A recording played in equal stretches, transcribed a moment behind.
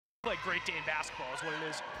Like Great Dane basketball is what it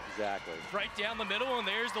is. Exactly. Right down the middle, and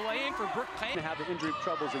there's the lay-in for Brooke Payne. They have the injury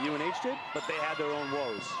troubles that UNH did, but they had their own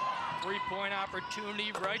woes. Three-point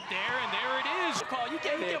opportunity right there, and there it is. Call, you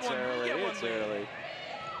get one. Early. You get It's one early.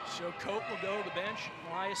 So Cope will go to the bench.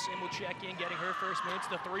 Eliason will check in, getting her first minutes.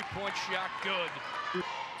 The three-point shot, good.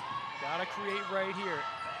 Gotta create right here.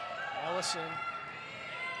 Ellison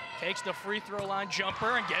takes the free throw line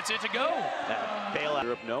jumper and gets it to go. That bailout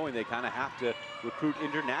Europe, knowing they kind of have to recruit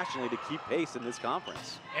internationally to keep pace in this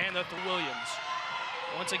conference. And the Williams.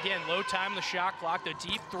 Once again, low time the shot clock. The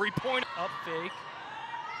deep three-point up fake.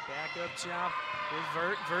 Back up top with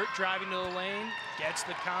Vert. Vert driving to the lane. Gets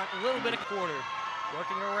the a little bit of quarter.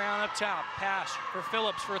 Working around up top. Pass for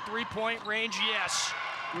Phillips for three-point range. Yes.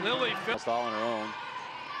 Lily Phillips. All on her own.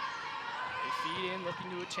 They feed in, looking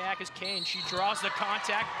to attack is Kane. She draws the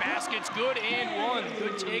contact. Basket's good and one.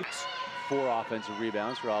 Good takes. 4 offensive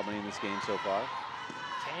rebounds for Albany in this game so far.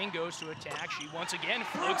 Kane goes to attack. She once again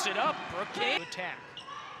floats it up. Brooke Kane to attack.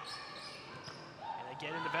 And they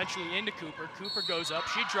get it eventually into Cooper. Cooper goes up.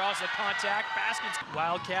 She draws the contact. Baskets.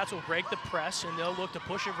 Wildcats will break the press, and they'll look to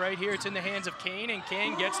push it right here. It's in the hands of Kane, and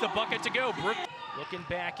Kane gets the bucket to go. Brooke looking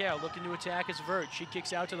back out, looking to attack is Vert. She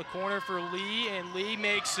kicks out to the corner for Lee, and Lee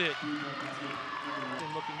makes it.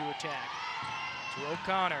 And looking to attack. To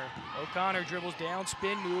O'Connor. O'Connor dribbles down,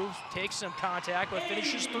 spin moves, takes some contact, but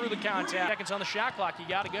finishes through the contact. Seconds on the shot clock, you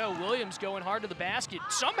gotta go. Williams going hard to the basket,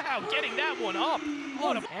 somehow getting that one up.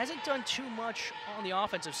 Hasn't done too much on the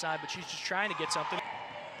offensive side, but she's just trying to get something.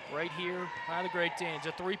 Right here by the Great Danes,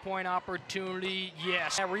 a three-point opportunity,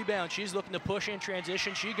 yes. That rebound, she's looking to push in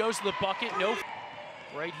transition. She goes to the bucket, no.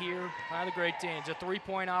 Right here by the Great Danes, a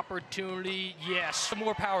three-point opportunity, yes.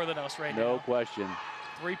 More power than us right now. No question.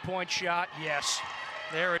 Three-point shot, yes.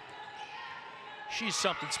 There it. She's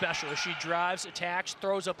something special as she drives, attacks,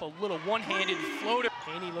 throws up a little one-handed floater.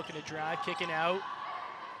 Haney looking to drive, kicking out.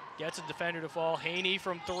 Gets a defender to fall. Haney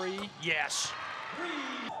from three, yes.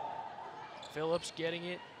 Phillips getting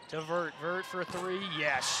it to Vert. Vert for three,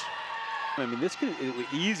 yes. I mean, this could be an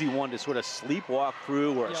easy one to sort of sleepwalk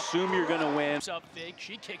through or assume you're going to win. Up fake,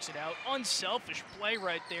 she kicks it out. Unselfish play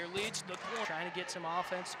right there, leads to the corner. Trying to get some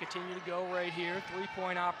offense to continue to go right here.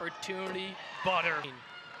 Three-point opportunity, butter.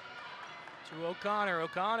 To O'Connor.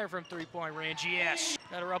 O'Connor from three-point range, yes.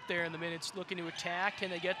 Got her up there in the minutes, looking to attack.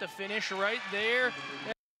 Can they get the finish right there?